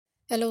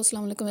Hello,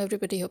 assalamu alaikum,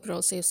 everybody. Hope you're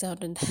all safe,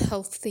 sound, and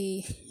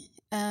healthy.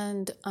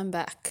 And I'm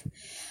back.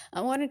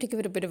 I wanted to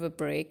give it a bit of a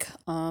break.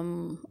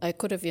 I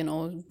could have,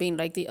 been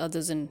like the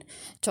others and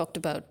talked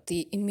about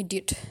the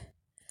immediate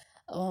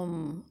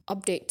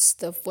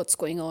updates of what's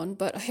going on.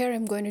 But here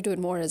I'm going to do it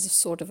more as a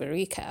sort of a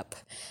recap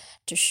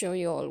to show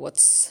you all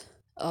what's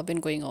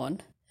been going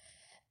on.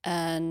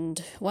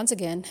 And once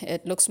again,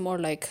 it looks more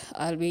like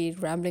I'll be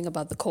rambling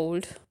about the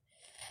cold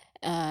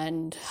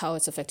and how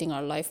it's affecting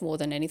our life more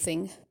than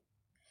anything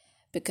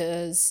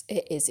because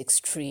it is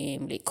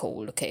extremely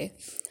cold, okay?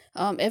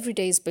 Every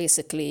day is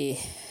basically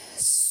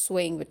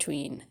swaying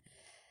between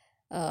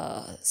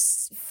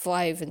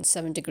 5 and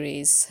 7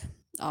 degrees.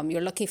 You're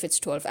lucky if it's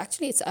 12.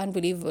 Actually, it's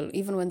unbelievable.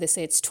 Even when they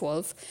say it's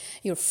 12,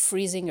 you're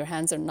freezing, your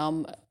hands are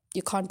numb.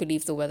 You can't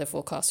believe the weather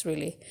forecast,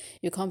 really.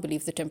 You can't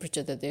believe the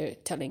temperature that they're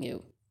telling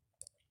you.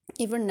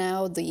 Even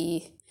now,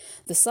 the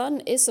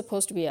sun is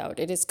supposed to be out.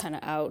 It is kind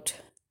of out,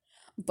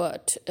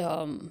 but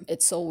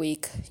it's so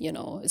weak,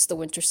 it's the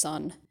winter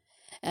sun.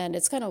 And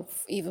it's kind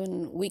of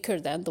even weaker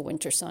than the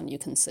winter sun, you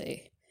can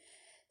say.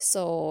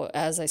 So,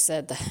 as I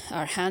said,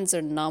 our hands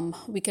are numb.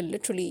 We can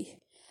literally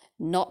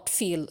not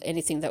feel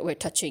anything that we're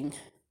touching.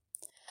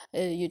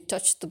 You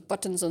touch the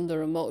buttons on the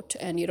remote,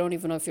 and you don't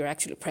even know if you're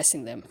actually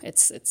pressing them.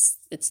 It's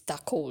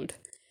that cold.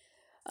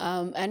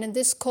 And in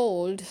this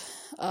cold,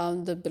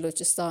 the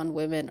Balochistan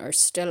women are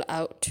still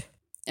out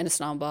in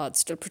Islamabad,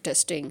 still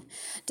protesting,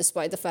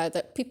 despite the fact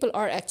that people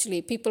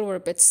were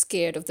a bit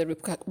scared of the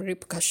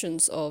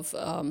repercussions of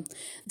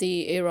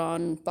the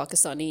Iran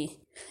Pakistani,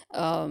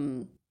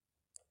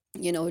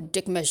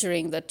 dick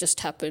measuring that just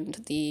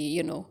happened.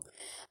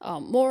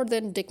 More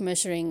than dick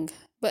measuring,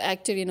 but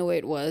actually, in a way,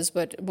 it was.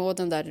 But more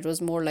than that, it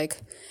was more like,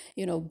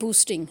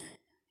 boosting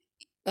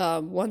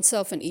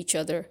oneself and each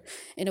other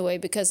in a way,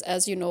 because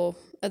as you know,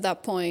 at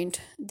that point,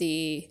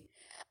 the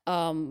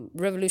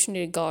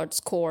Revolutionary Guards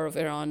Corps of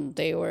Iran,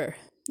 they were,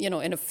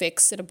 in a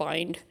fix, in a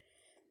bind.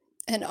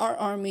 And our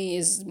army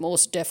is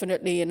most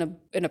definitely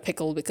in a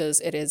pickle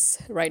because it is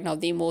right now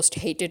the most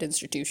hated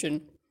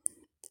institution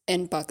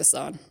in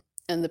Pakistan.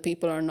 And the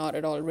people are not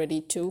at all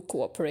ready to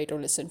cooperate or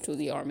listen to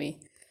the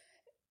army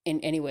in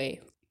any way.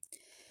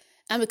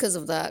 And because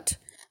of that,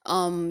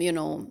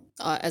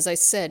 as I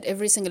said,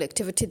 every single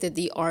activity that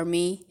the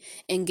army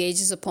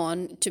engages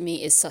upon to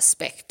me is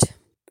suspect.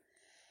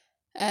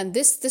 And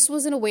this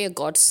was in a way a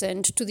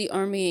godsend to the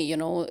army,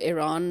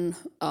 Iran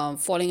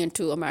falling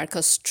into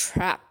America's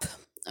trap,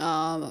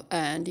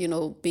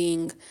 and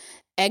being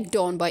egged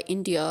on by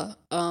India,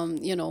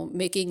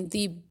 making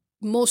the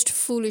most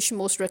foolish,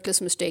 most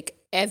reckless mistake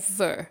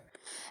ever,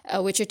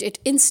 which it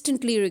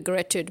instantly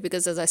regretted,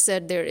 because as I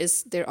said,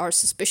 there are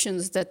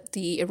suspicions that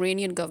the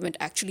Iranian government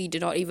actually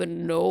did not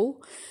even know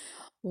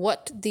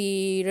what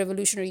the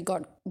Revolutionary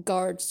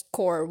Guards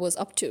Corps was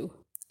up to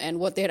and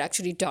what they had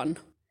actually done.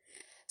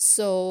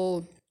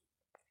 So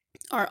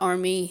our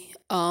army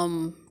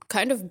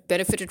kind of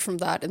benefited from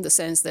that in the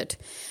sense that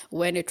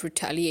when it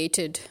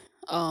retaliated,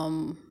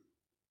 it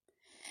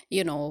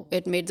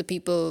made the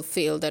people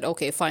feel that,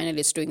 okay, finally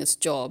it's doing its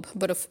job.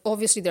 But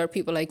obviously there are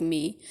people like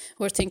me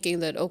who are thinking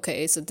that,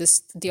 okay, so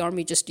the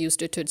army just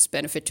used it to its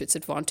benefit, to its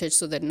advantage,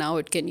 so that now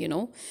it can,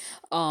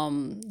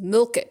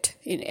 milk it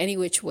in any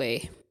which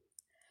way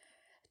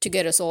to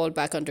get us all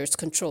back under its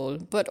control.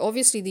 But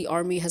obviously, the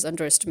army has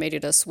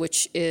underestimated us,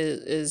 which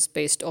is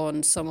based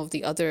on some of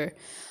the other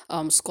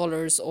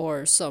scholars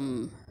or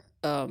some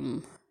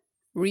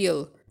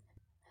real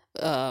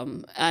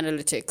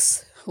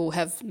analytics who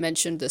have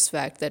mentioned this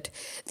fact that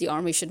the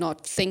army should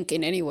not think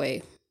in any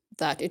way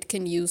that it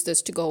can use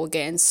this to go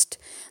against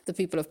the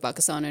people of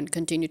Pakistan and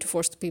continue to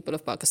force the people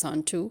of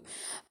Pakistan to,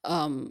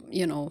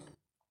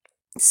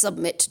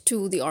 submit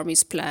to the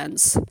army's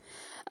plans.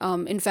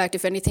 In fact,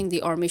 if anything,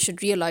 the army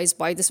should realize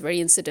by this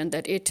very incident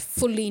that it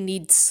fully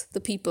needs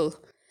the people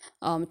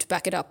to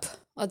back it up.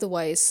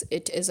 Otherwise,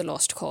 it is a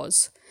lost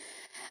cause.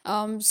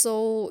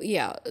 So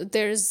yeah,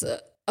 there's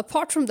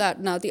apart from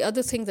that. Now, the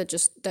other thing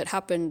that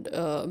happened,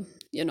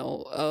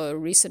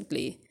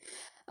 recently,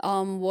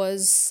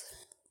 was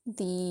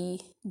the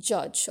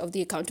judge of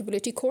the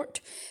accountability court,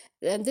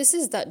 and this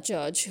is that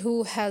judge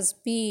who has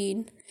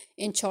been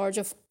in charge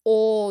of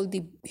all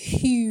the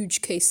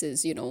huge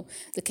cases,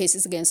 the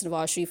cases against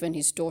Nawaz Sharif and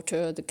his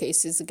daughter, the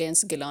cases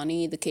against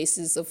Gilani, the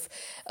cases of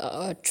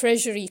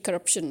treasury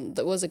corruption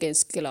that was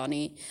against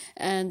Gilani,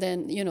 and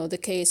then, the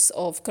case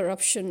of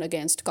corruption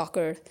against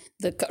Kakar,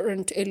 the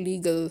current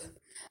illegal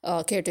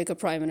caretaker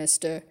prime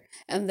minister.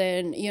 And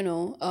then,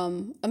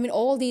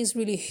 all these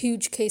really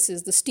huge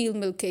cases, the steel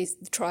mill case,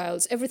 the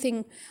trials,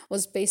 everything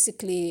was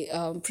basically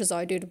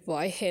presided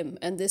by him.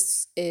 And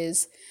this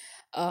is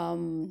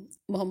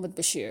Mohammed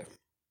Bashir.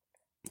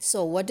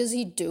 So what does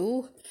he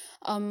do?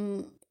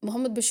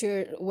 Mohammed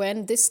Bashir,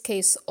 when this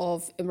case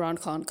of Imran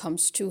Khan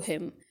comes to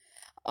him,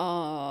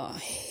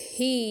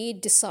 he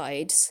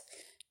decides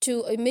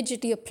to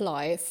immediately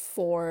apply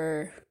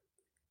for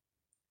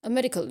a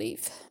medical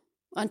leave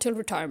until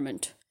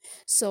retirement.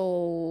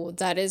 So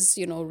that is,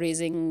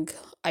 raising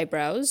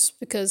eyebrows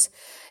because,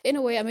 in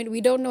a way, I mean,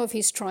 we don't know if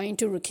he's trying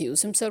to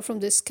recuse himself from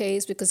this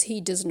case because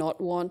he does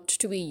not want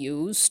to be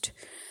used,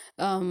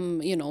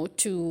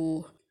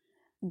 to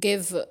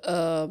give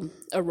a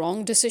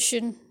wrong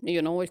decision.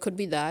 It could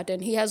be that.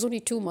 And he has only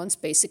 2 months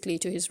basically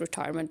to his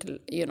retirement.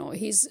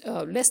 He's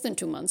less than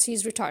 2 months.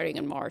 He's retiring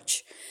in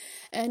March.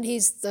 And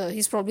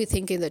he's probably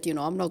thinking that,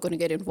 I'm not going to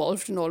get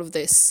involved in all of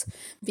this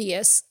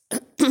BS.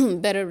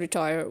 Better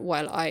retire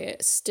while I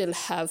still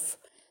have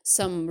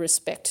some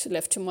respect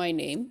left to my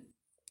name.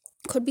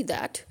 Could be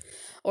that.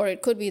 Or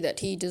it could be that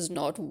he does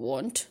not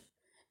want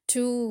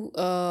to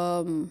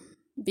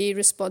be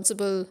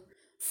responsible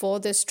for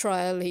this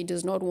trial. He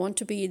does not want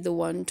to be the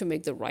one to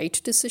make the right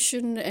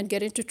decision and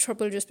get into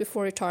trouble just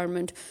before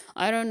retirement.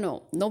 I don't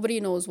know. Nobody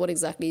knows what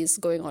exactly is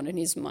going on in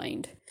his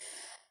mind.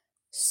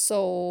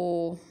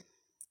 So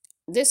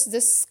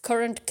this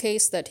current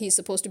case that he's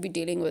supposed to be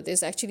dealing with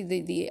is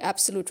actually the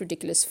absolute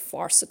ridiculous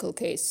farcical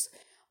case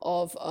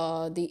of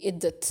the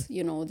iddat,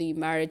 the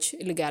marriage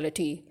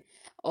illegality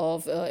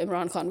of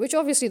Imran Khan, which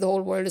obviously the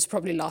whole world is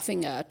probably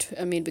laughing at.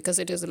 I mean, because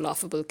it is a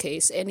laughable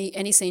case.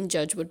 Any sane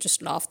judge would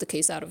just laugh the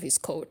case out of his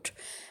coat.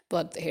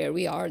 But here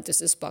we are.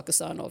 This is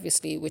Pakistan,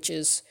 obviously, which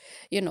is,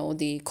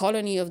 the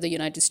colony of the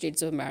United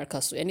States of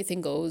America. So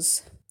anything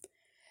goes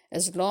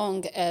as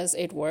long as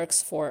it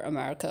works for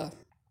America.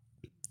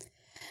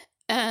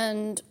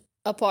 And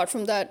apart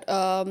from that,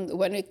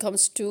 when it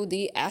comes to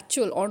the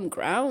actual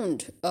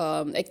on-ground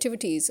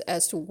activities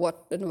as to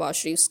what Nawaz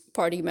Sharif's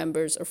party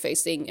members are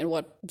facing and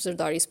what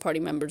Zardari's party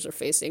members are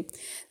facing,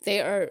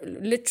 they are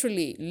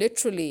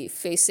literally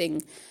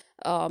facing,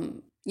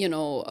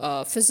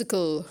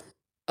 physical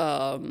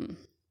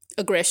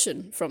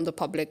aggression from the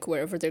public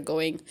wherever they're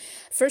going.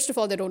 First of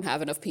all, they don't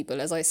have enough people.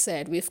 As I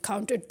said, we've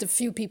counted the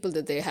few people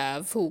that they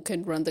have who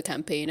can run the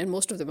campaign, and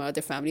most of them are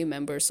their family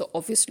members. So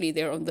obviously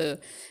they're on the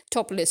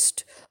top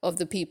list of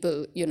the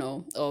people,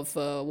 of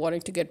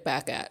wanting to get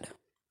back at,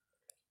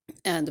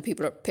 and the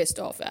people are pissed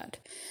off at.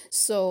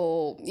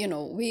 So,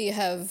 we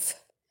have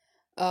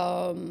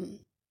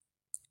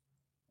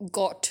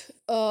got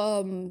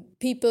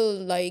people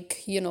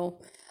like,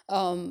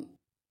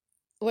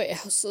 wait,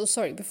 so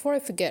sorry, before I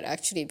forget,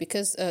 actually,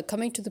 because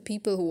coming to the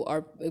people who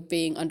are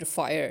being under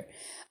fire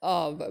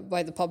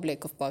by the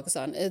public of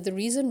Pakistan, the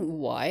reason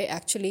why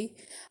actually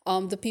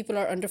the people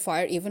are under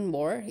fire even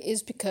more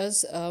is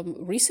because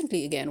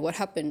recently, again, what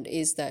happened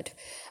is that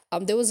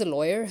there was a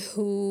lawyer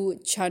who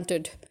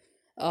chanted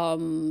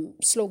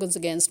slogans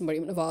against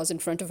Maryam Nawaz in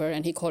front of her,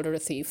 and he called her a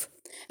thief.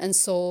 And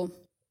so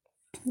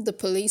the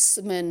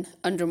policemen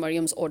under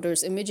Maryam's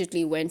orders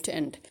immediately went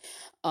and,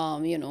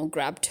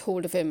 grabbed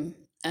hold of him.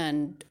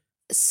 And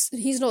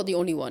he's not the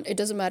only one. It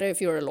doesn't matter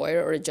if you're a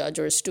lawyer or a judge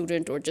or a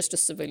student or just a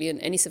civilian,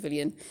 any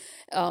civilian.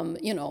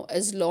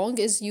 As long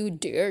as you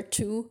dare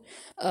to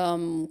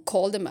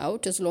call them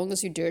out, as long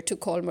as you dare to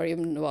call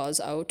Maryam Nawaz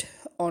out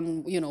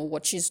on,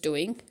 what she's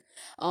doing,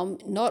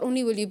 not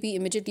only will you be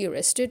immediately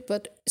arrested,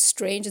 but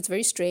it's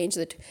very strange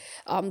that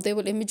they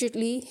will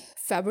immediately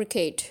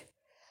fabricate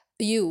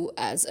you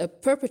as a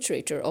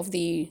perpetrator of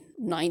the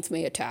 9th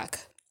May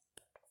attack,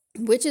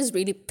 which is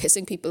really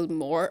pissing people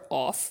more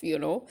off,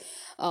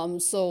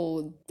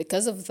 So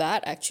because of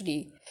that,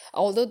 actually,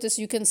 although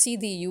you can see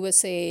the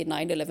USA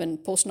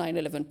 9/11, post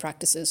 9/11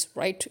 practices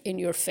right in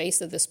your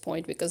face at this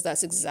point, because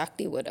that's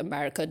exactly what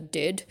America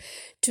did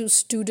to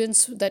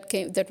students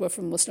that were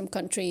from Muslim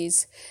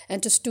countries,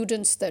 and to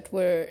students that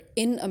were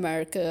in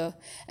America,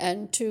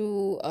 and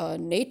to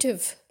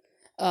native,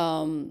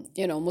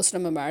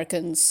 Muslim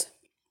Americans.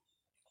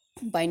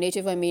 By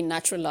native, I mean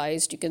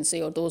naturalized, you can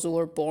say, or those who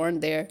were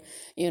born there,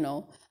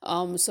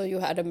 So you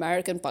had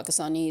American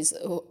Pakistanis,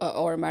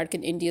 or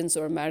American Indians,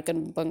 or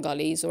American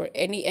Bengalis, or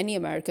any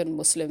American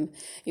Muslim,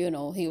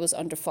 he was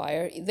under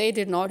fire. They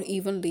did not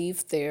even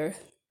leave their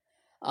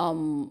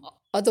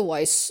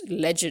otherwise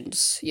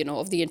legends,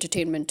 of the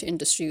entertainment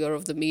industry or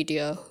of the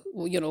media,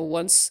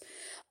 once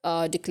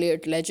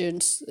declared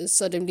legends.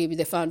 Suddenly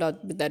they found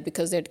out that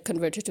because they had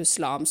converted to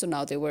Islam, so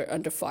now they were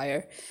under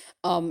fire.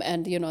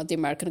 And the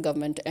American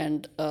government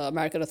and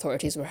American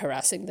authorities were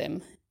harassing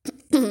them.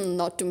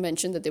 Not to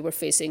mention that they were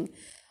facing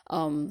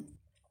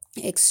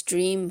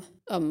extreme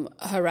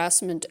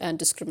harassment and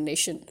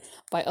discrimination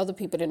by other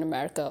people in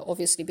America,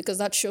 obviously, because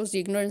that shows the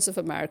ignorance of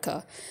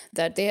America,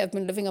 that they have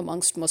been living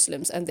amongst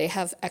Muslims and they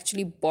have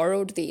actually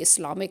borrowed the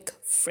Islamic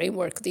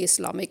framework, the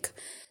Islamic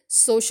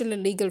social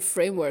and legal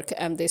framework,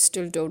 and they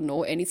still don't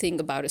know anything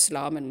about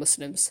Islam and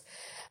Muslims.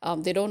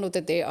 They don't know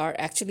that they are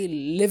actually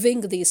living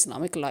the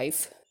Islamic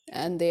life.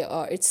 And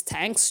it's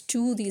thanks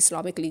to the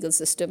Islamic legal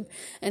system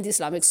and the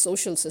Islamic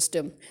social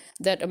system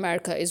that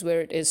America is where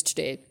it is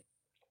today,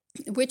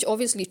 which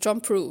obviously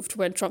Trump proved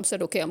when Trump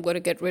said, okay, I'm going to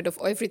get rid of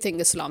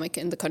everything Islamic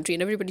in the country,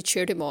 and everybody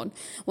cheered him on.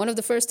 One of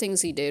the first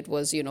things he did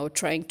was,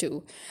 trying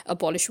to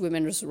abolish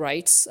women's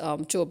rights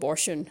to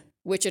abortion,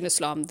 which in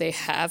Islam they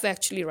have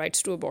actually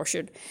rights to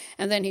abortion.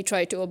 And then he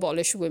tried to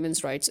abolish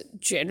women's rights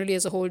generally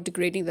as a whole,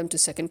 degrading them to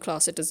second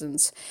class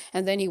citizens.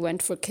 And then he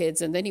went for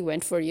kids, and then he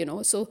went for,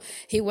 so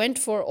he went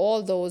for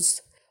all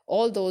those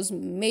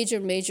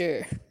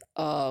major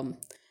um,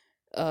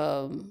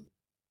 um,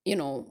 you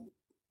know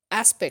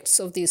aspects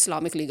of the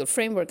Islamic legal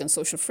framework and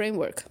social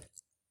framework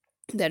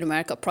that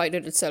America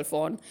prided itself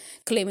on,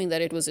 claiming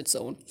that it was its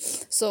own.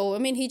 So, I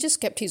mean, he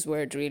just kept his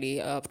word, really.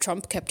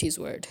 Trump kept his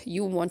word.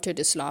 You wanted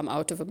Islam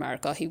out of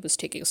America. He was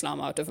taking Islam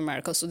out of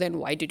America. So then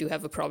why did you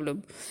have a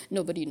problem?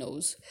 Nobody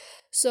knows.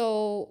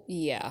 So,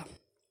 yeah.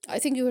 I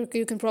think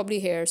you can probably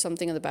hear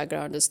something in the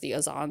background is the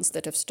azans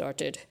that have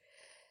started.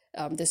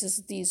 This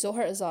is the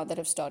Zohar azan that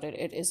have started.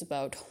 It is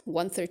about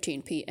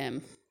 1:13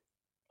 p.m.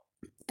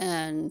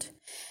 And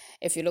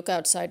if you look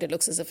outside, it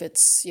looks as if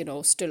it's,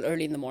 still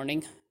early in the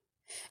morning.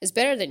 It's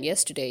better than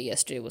yesterday.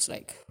 Yesterday was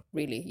like,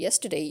 really,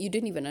 yesterday you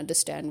didn't even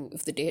understand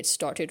if the day had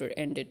started or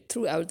ended.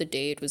 Throughout the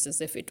day, it was as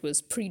if it was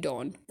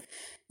pre-dawn,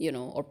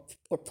 or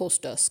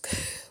post-dusk,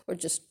 or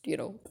just,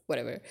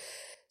 whatever.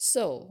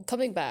 So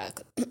coming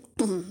back,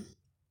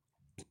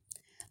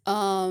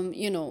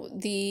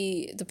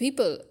 the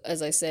people,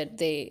 as I said,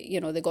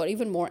 they got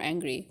even more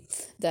angry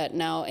that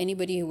now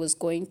anybody who was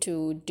going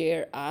to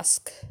dare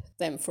ask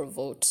them for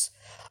votes,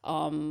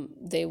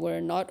 they were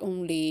not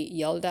only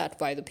yelled at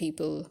by the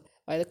people,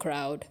 by the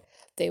crowd,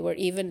 they were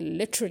even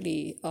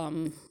literally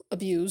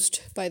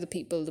abused by the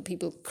people. The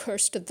people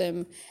cursed at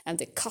them and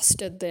they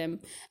cussed at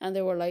them, and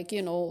they were like,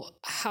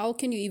 how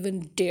can you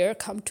even dare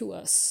come to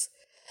us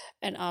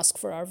and ask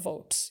for our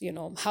votes?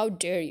 How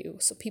dare you?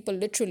 So people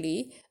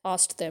literally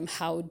asked them,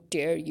 how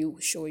dare you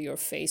show your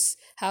face?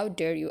 How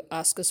dare you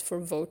ask us for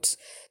votes?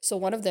 So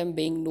one of them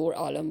being Noor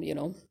Alam,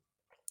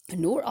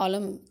 Noor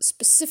Alam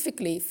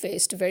specifically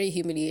faced a very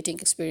humiliating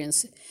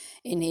experience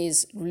in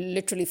his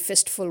literally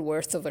fistful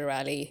worth of a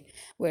rally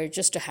where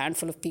just a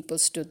handful of people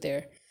stood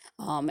there.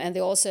 And they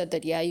all said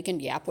that, yeah, you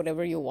can yap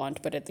whatever you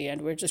want, but at the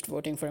end, we're just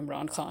voting for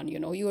Imran Khan.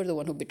 You are the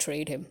one who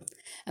betrayed him.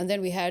 And then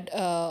we had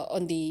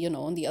on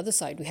the other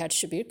side, we had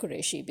Shabir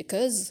Qureshi,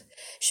 because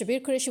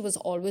Shabir Qureshi was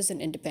always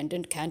an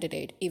independent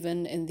candidate.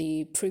 Even in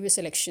the previous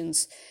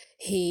elections,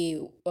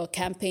 he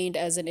campaigned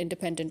as an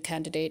independent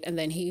candidate, and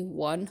then he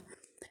won.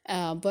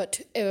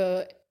 But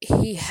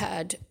he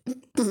had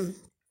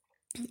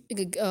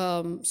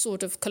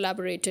sort of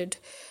collaborated,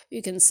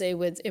 you can say,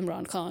 with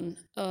Imran Khan.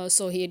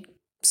 So he had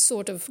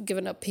sort of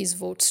given up his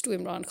votes to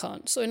Imran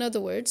Khan. So in other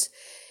words,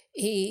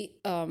 he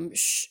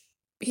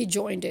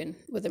joined in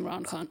with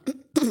Imran Khan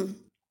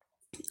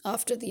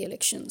after the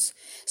elections.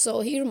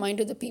 So he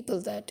reminded the people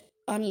that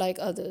unlike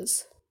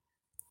others,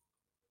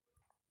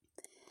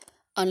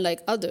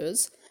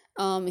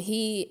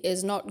 he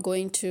is not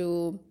going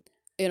to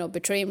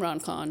betray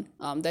Imran Khan.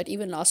 That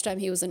even last time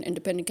he was an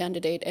independent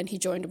candidate and he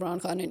joined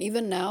Imran Khan, and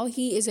even now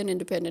he is an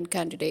independent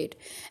candidate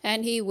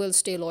and he will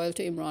stay loyal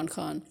to Imran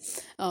Khan.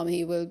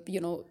 He will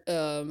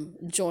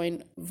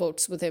join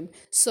votes with him.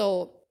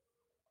 So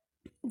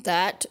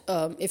that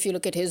if you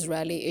look at his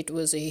rally, it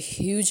was a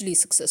hugely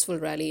successful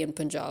rally in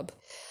Punjab.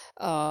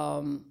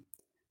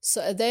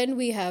 So then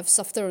we have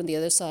Safdar on the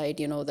other side,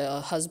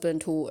 the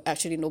husband who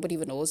actually nobody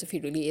even knows if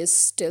he really is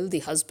still the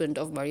husband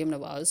of Maryam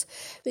Nawaz.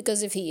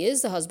 Because if he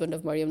is the husband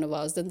of Maryam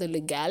Nawaz, then the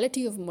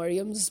legality of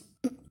Maryam's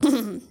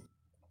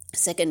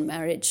second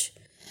marriage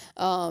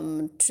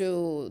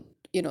to,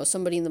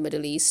 somebody in the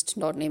Middle East,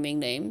 not naming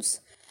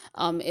names,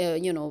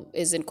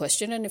 is in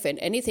question. And if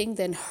anything,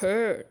 then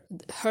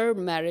her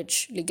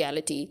marriage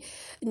legality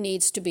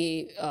needs to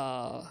be,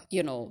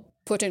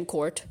 put in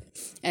court,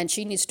 and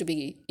she needs to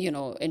be,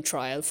 in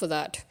trial for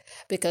that.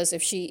 Because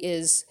if she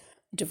is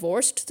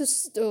divorced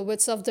with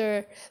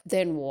Safdar,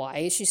 then why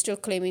is she still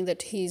claiming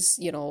that he's,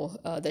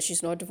 that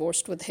she's not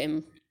divorced with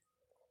him?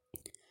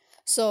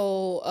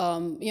 So,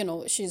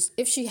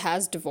 if she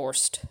has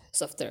divorced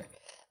Safdar,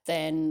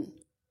 then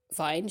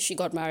fine, she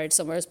got married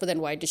somewhere else, but then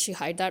why did she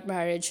hide that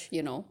marriage,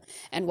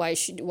 and why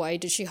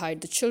did she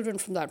hide the children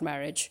from that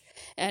marriage?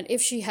 And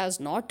if she has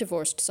not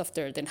divorced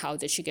Safdar, then how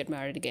did she get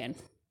married again?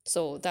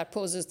 So that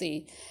poses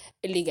the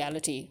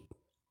illegality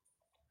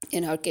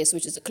in her case,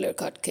 which is a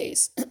clear-cut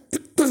case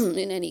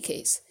in any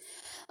case.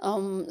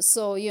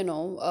 So,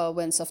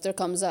 when Safdar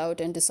comes out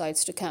and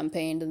decides to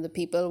campaign, then the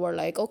people were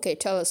like, okay,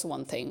 tell us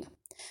one thing.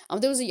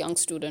 There was a young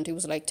student, he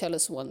was like, tell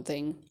us one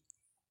thing.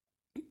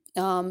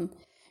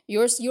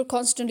 You're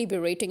constantly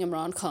berating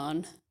Imran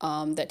Khan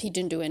that he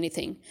didn't do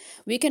anything.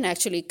 We can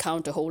actually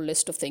count a whole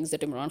list of things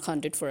that Imran Khan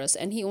did for us,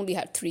 and he only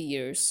had 3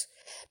 years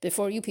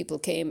before you people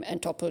came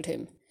and toppled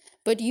him.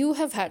 But you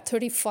have had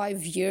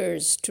 35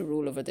 years to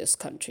rule over this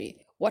country.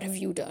 What have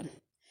you done?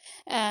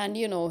 And,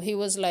 he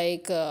was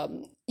like,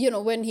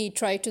 when he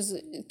tried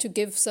to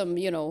give some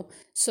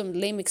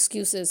lame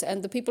excuses,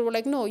 and the people were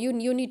like, no, you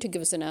need to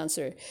give us an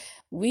answer.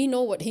 We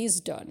know what he's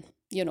done.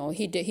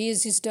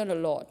 He's done a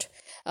lot.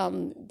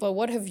 But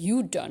what have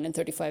you done in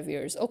 35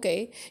 years?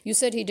 Okay, you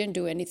said he didn't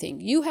do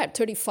anything. You had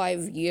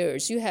 35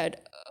 years. You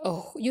had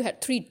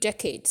 3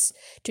 decades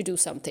to do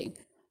something.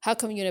 How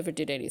come you never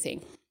did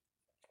anything?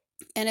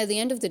 And at the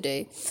end of the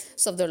day,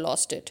 Safdar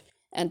lost it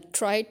and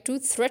tried to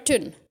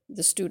threaten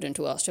the student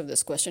who asked him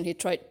this question. He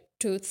tried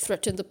to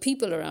threaten the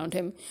people around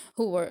him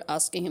who were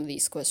asking him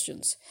these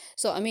questions.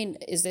 So, I mean,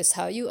 is this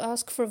how you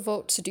ask for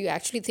votes? Do you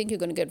actually think you're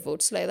going to get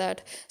votes like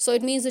that? So,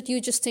 it means that you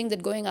just think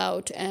that going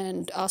out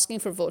and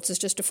asking for votes is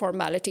just a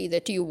formality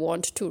that you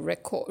want to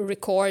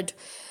record,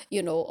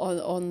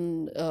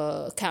 on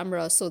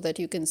camera, so that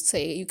you can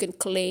say, you can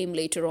claim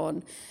later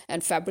on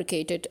and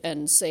fabricate it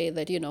and say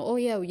that, oh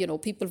yeah,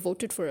 people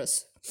voted for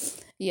us.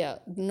 Yeah,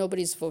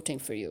 nobody's voting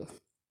for you.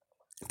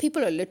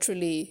 People are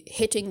literally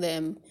hitting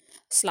them,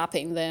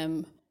 slapping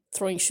them,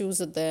 throwing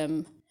shoes at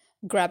them,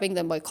 grabbing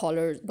them by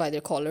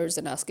their collars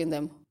and asking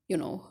them,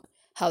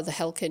 how the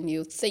hell can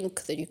you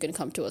think that you can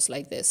come to us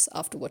like this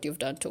after what you've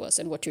done to us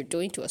and what you're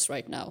doing to us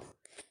right now,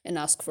 and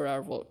ask for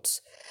our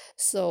votes?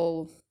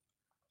 So,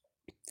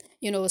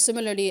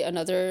 similarly,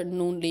 another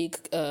Noon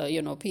League,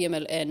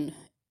 PMLN,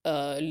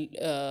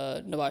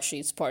 Nawaz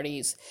Sharif's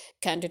party's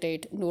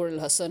candidate, Noor al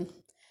Hassan,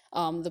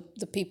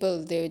 the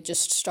people, they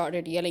just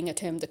started yelling at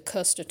him, they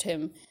cursed at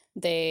him.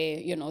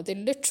 They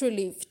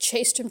literally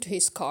chased him to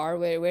his car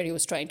where he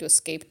was trying to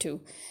escape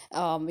to,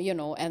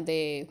 and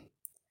they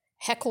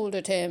heckled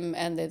at him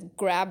and they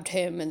grabbed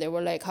him and they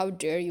were like, how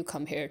dare you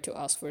come here to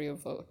ask for your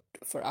vote,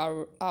 for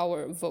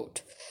our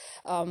vote.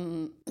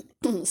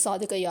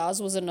 Sadiq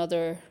Ayaz was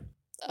another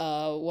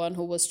one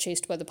who was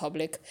chased by the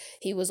public.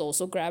 He was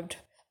also grabbed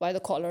by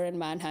the collar and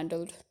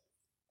manhandled.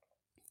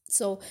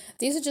 So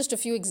these are just a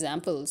few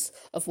examples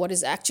of what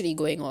is actually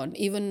going on.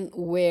 Even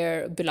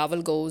where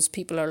Bilawal goes,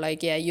 people are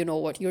like, yeah, you know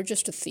what, you're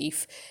just a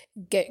thief.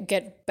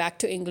 Get back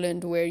to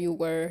England where you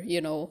were,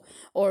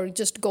 or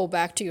just go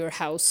back to your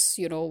house,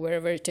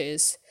 wherever it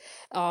is.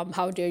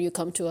 How dare you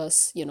come to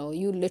us?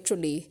 You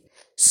literally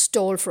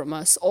stole from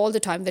us all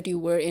the time that you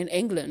were in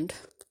England.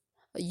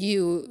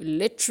 You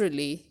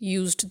literally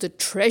used the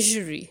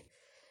treasury,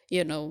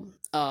 you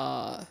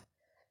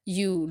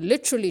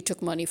literally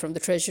took money from the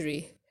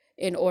treasury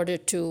in order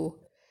to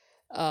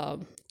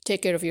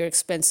take care of your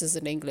expenses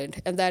in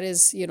England. And that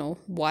is,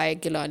 why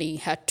Gilani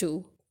had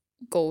to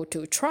go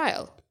to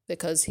trial,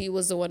 because he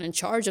was the one in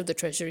charge of the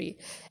treasury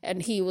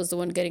and he was the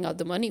one getting out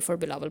the money for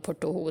Bilawal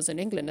Bhutto, who was in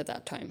England at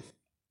that time.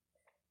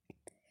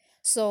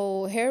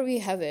 So here we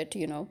have it,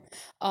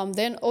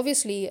 Then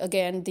obviously,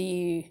 again,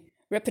 the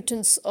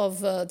repentance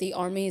of the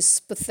army's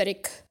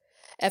pathetic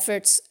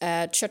efforts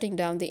at shutting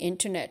down the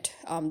internet.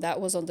 That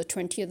was on the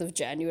 20th of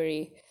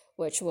January,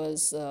 which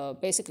was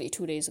basically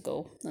 2 days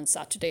ago on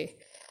Saturday.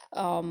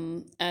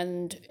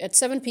 And at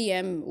 7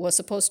 p.m. was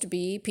supposed to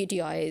be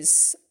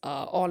PTI's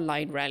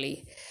online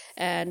rally.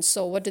 And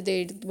so what did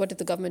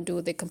the government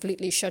do? They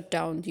completely shut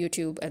down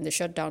YouTube and they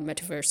shut down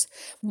MetaVerse.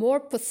 More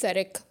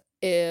pathetic,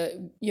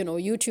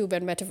 YouTube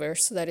and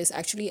MetaVerse, that is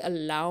actually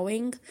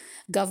allowing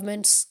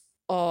governments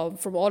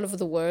from all over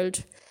the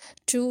world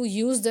to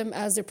use them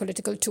as their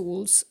political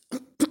tools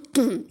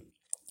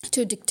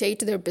to dictate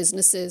their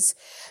businesses,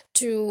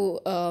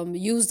 to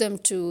use them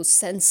to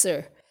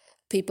censor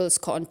people's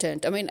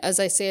content. I mean, as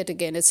I say it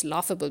again, it's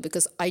laughable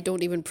because I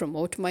don't even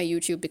promote my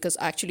YouTube, because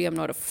actually I'm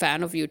not a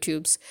fan of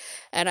YouTube's,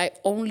 and I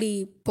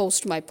only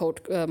post my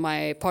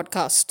my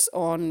podcasts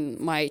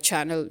on my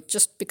channel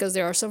just because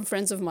there are some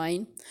friends of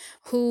mine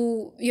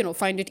who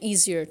find it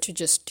easier to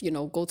just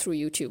go through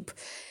YouTube.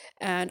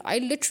 And I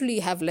literally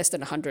have less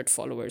than 100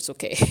 followers,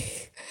 okay?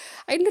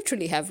 I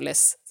literally have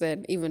less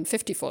than even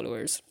 50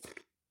 followers.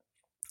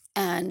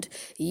 And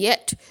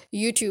yet,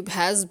 YouTube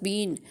has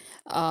been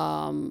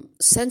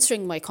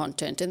censoring my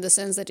content, in the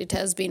sense that it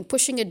has been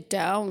pushing it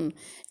down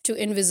to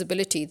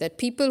invisibility, that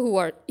people who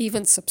are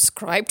even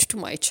subscribed to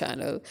my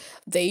channel,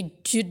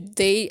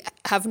 they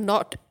have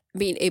not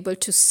been able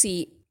to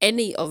see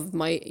any of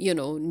my,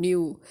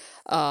 new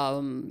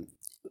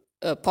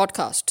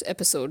podcast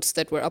episodes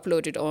that were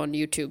uploaded on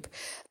YouTube.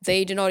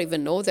 They did not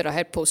even know that I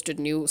had posted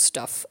new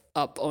stuff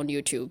up on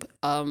YouTube.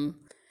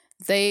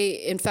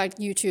 In fact,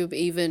 YouTube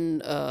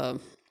even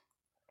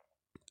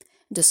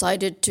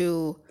decided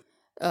to,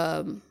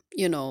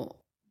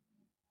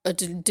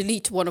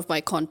 delete one of my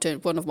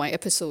content, one of my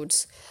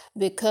episodes,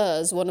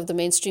 because one of the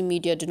mainstream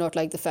media did not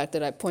like the fact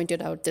that I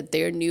pointed out that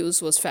their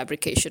news was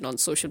fabrication on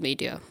social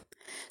media.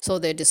 So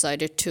they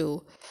decided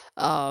to,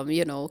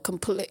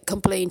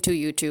 complain to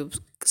YouTube,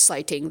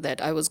 citing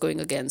that I was going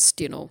against,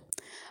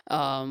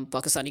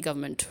 Pakistani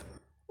government,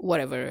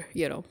 whatever,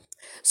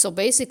 So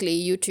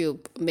basically,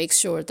 YouTube makes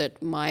sure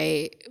that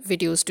my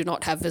videos do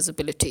not have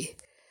visibility.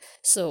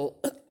 So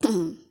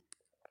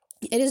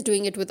it is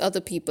doing it with other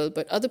people,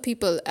 but other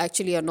people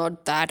actually are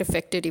not that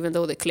affected, even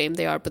though they claim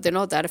they are, but they're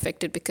not that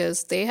affected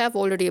because they have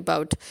already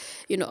about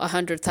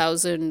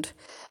 100,000,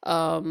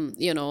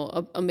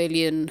 a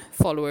million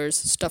followers,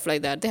 stuff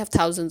like that. They have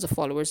thousands of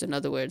followers, in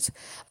other words,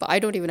 but I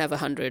don't even have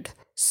 100.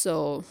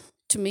 So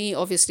to me,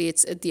 obviously,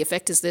 the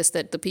effect is this,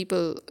 that the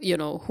people,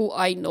 who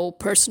I know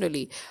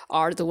personally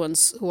are the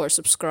ones who are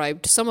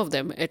subscribed. Some of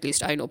them, at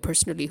least I know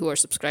personally, who are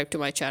subscribed to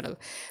my channel.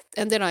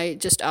 And then I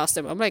just ask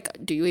them, I'm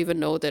like, do you even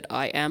know that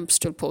I am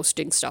still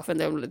posting stuff?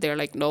 And they're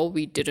like, no,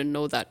 we didn't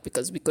know that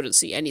because we couldn't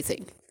see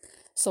anything.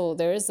 So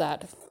there is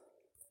that.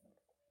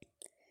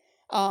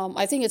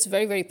 I think it's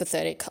very, very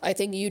pathetic. I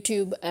think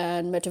YouTube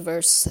and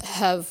Metaverse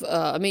have,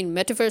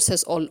 Metaverse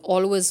has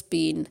always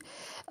been,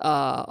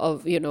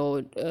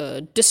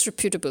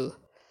 disreputable,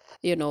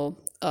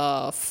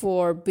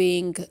 for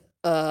being,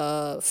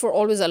 for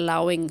always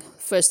allowing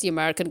first the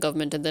American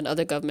government and then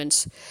other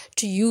governments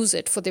to use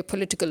it for their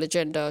political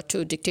agenda,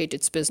 to dictate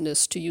its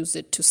business, to use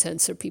it to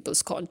censor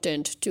people's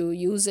content, to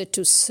use it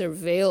to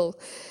surveil,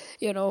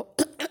 you know,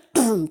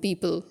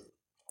 people.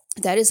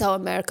 That is how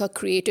America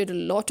created a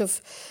lot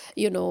of,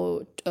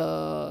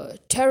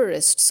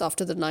 terrorists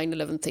after the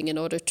 9/11 thing, in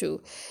order to,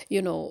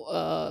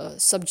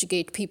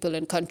 subjugate people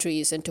and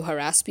countries and to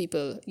harass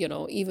people,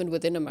 even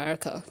within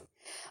America.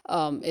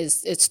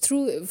 It's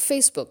through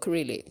Facebook,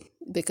 really,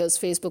 because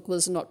Facebook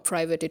was not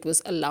private. It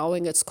was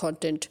allowing its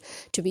content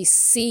to be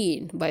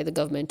seen by the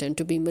government and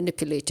to be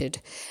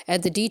manipulated.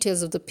 And the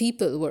details of the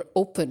people were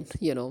open,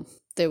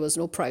 There was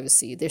no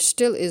privacy. There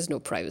still is no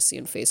privacy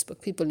on Facebook.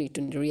 People need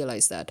to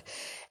realize that.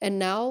 And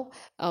now,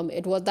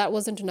 that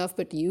wasn't enough,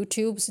 but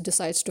YouTube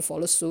decides to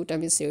follow suit. I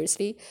mean,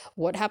 seriously,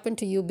 what happened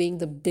to you being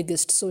the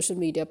biggest social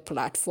media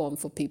platform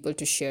for people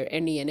to share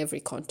any and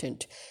every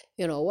content?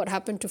 What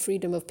happened to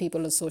freedom of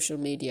people on social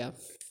media?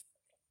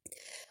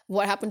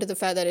 What happened to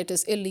the fact that it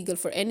is illegal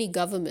for any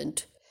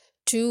government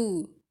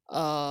to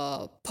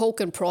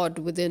poke and prod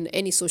within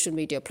any social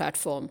media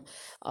platform?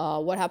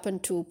 What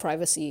happened to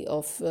privacy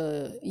of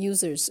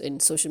users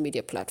in social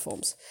media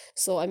platforms?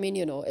 So I mean,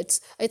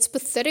 it's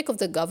pathetic of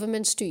the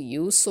governments to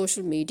use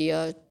social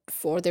media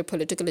for their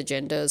political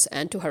agendas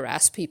and to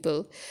harass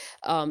people,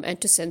 and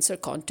to censor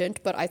content.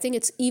 But I think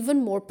it's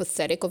even more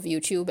pathetic of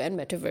YouTube and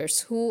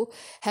Metaverse, who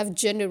have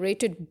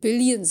generated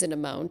billions in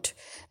amount,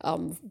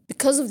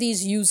 because of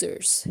these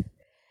users,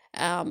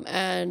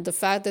 and the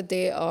fact that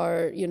they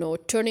are,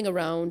 turning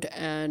around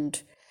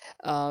and,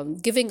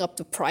 giving up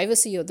the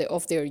privacy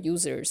of their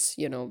users,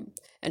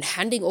 and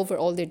handing over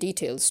all their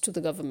details to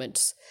the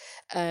governments,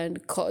 and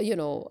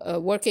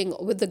working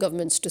with the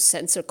governments to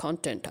censor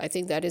content. I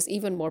think that is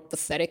even more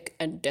pathetic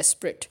and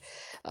desperate,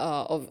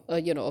 of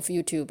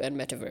YouTube and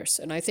Metaverse,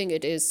 and I think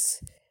it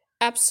is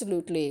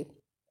absolutely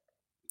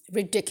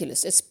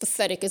ridiculous. It's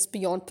pathetic. It's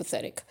beyond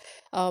pathetic.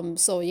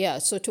 So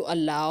to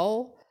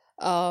allow,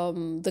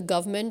 the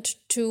government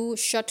to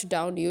shut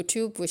down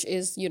YouTube, which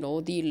is,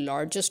 the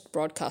largest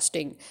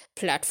broadcasting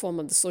platform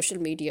on the social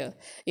media,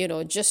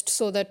 just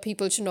so that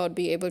people should not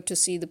be able to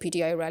see the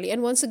PTI rally.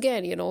 And once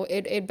again,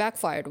 it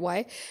backfired.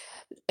 Why?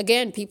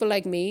 Again, people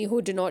like me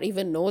who did not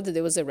even know that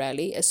there was a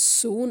rally, as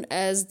soon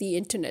as the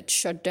internet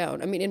shut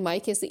down. I mean, in my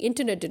case, the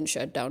internet didn't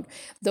shut down.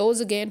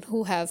 Those, again,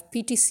 who have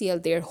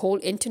PTCL, their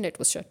whole internet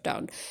was shut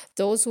down.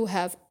 Those who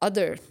have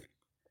other,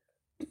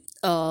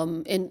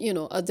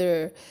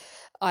 other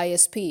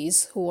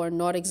ISPs who are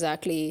not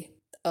exactly,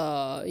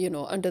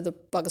 under the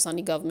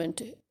Pakistani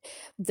government,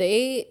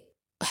 they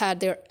had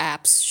their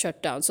apps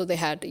shut down. So they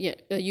had,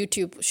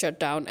 YouTube shut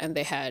down, and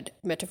they had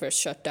Metaverse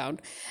shut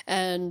down.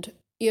 And,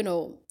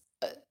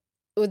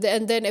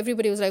 and then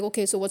everybody was like,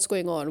 okay, so what's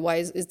going on?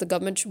 Is the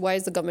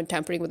government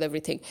tampering with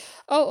everything?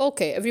 Oh,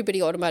 okay.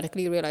 Everybody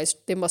automatically realized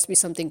there must be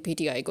something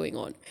PTI going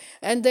on.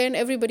 And then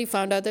everybody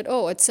found out that,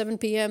 oh, at 7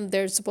 p.m.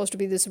 there's supposed to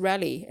be this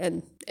rally.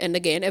 And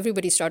again,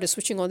 everybody started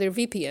switching on their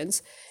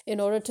VPNs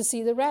in order to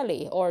see the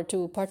rally or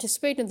to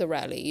participate in the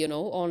rally,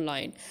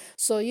 online.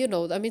 So,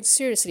 I mean,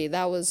 seriously,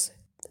 that was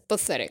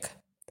pathetic.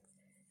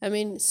 I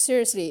mean,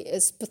 seriously,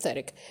 it's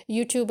pathetic.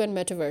 YouTube and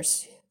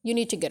Metaverse, you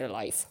need to get a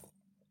life.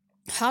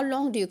 How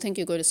long do you think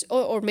you're going to,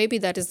 or maybe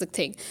that is the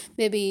thing,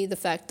 maybe the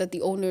fact that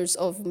the owners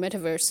of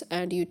Metaverse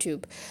and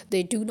YouTube,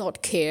 they do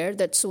not care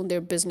that soon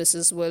their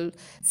businesses will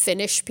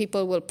finish,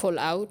 people will pull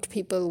out,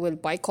 people will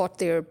boycott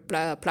their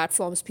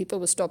platforms, people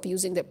will stop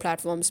using their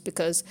platforms,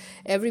 because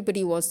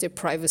everybody wants their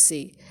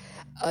privacy,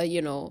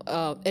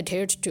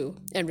 adhered to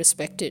and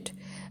respected.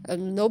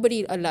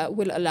 Nobody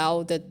will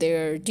allow that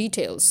their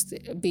details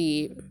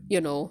be,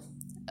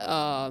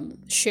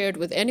 shared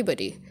with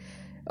anybody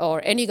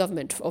or any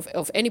government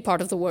of any part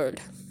of the world.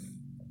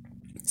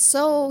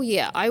 So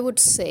yeah, I would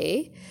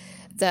say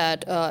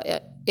that,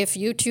 if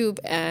YouTube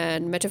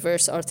and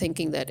Metaverse are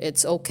thinking that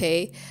it's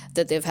okay,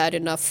 that they've had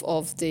enough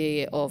of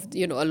a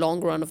long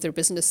run of their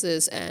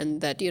businesses,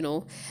 and that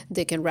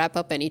they can wrap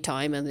up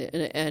anytime,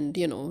 and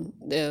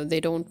they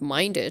don't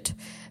mind it,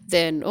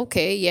 then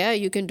okay, yeah,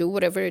 you can do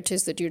whatever it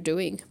is that you're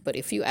doing. But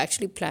if you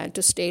actually plan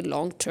to stay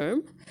long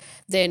term,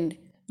 then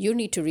you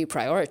need to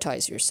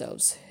reprioritize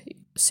yourselves.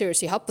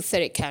 Seriously, how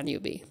pathetic can you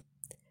be?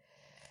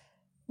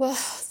 Well,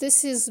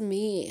 this is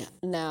me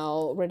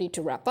now, ready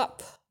to wrap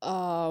up.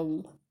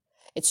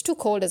 It's too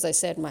cold, as I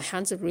said. My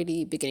hands are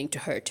really beginning to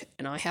hurt,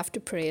 and I have to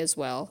pray as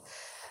well.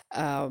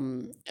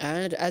 And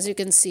as you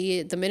can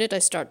see, the minute I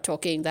start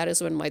talking, that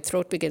is when my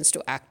throat begins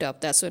to act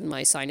up. That's when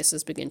my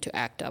sinuses begin to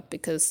act up,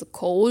 because the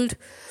cold,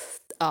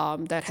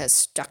 that has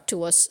stuck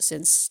to us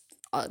since,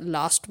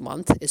 last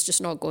month, is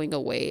just not going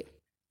away.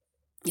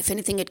 If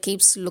anything, it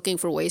keeps looking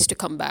for ways to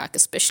come back,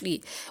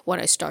 especially when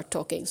I start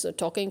talking. So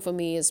talking for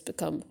me has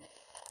become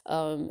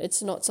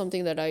It's not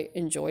something that I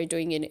enjoy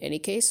doing in any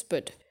case,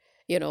 but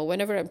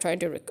whenever I'm trying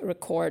to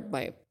record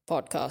my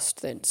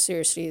podcast, then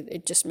seriously,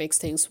 it just makes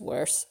things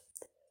worse.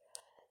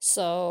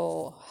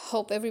 So,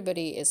 hope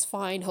everybody is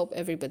fine. Hope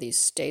everybody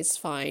stays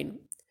fine.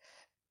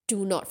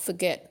 Do not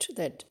forget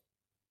that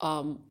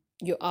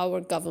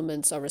our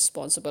governments are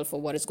responsible for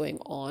what is going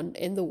on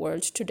in the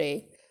world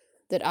today.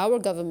 That our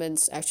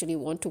governments actually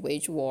want to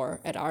wage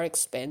war at our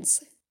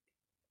expense.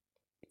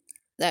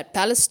 That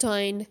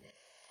Palestine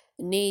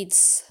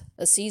needs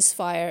a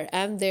ceasefire,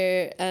 and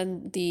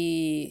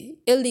the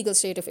illegal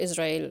state of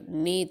Israel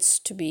needs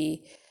to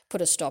be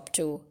put a stop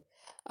to.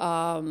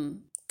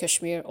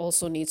 Kashmir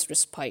also needs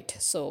respite.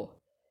 So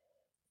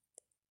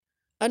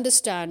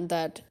understand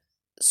that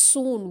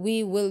soon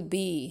we will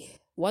be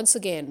once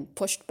again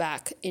pushed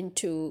back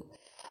into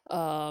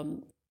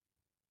the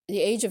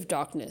age of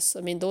darkness.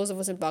 I mean, those of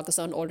us in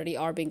Pakistan already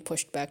are being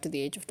pushed back to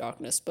the age of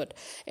darkness, but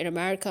in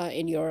America,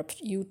 in Europe,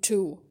 you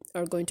too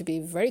are going to be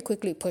very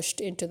quickly pushed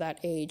into that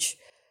age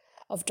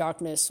of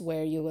darkness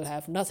where you will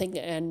have nothing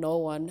and no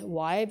one.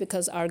 Why?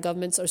 Because our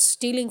governments are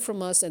stealing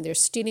from us and they're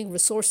stealing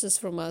resources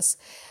from us.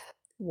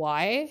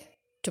 Why?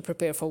 To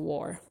prepare for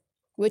war,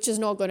 which is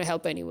not going to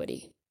help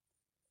anybody.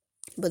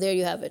 But there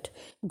you have it.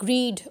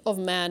 Greed of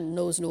man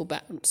knows no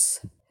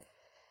bounds.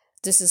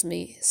 This is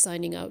me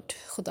signing out.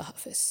 Khuda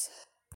Hafiz.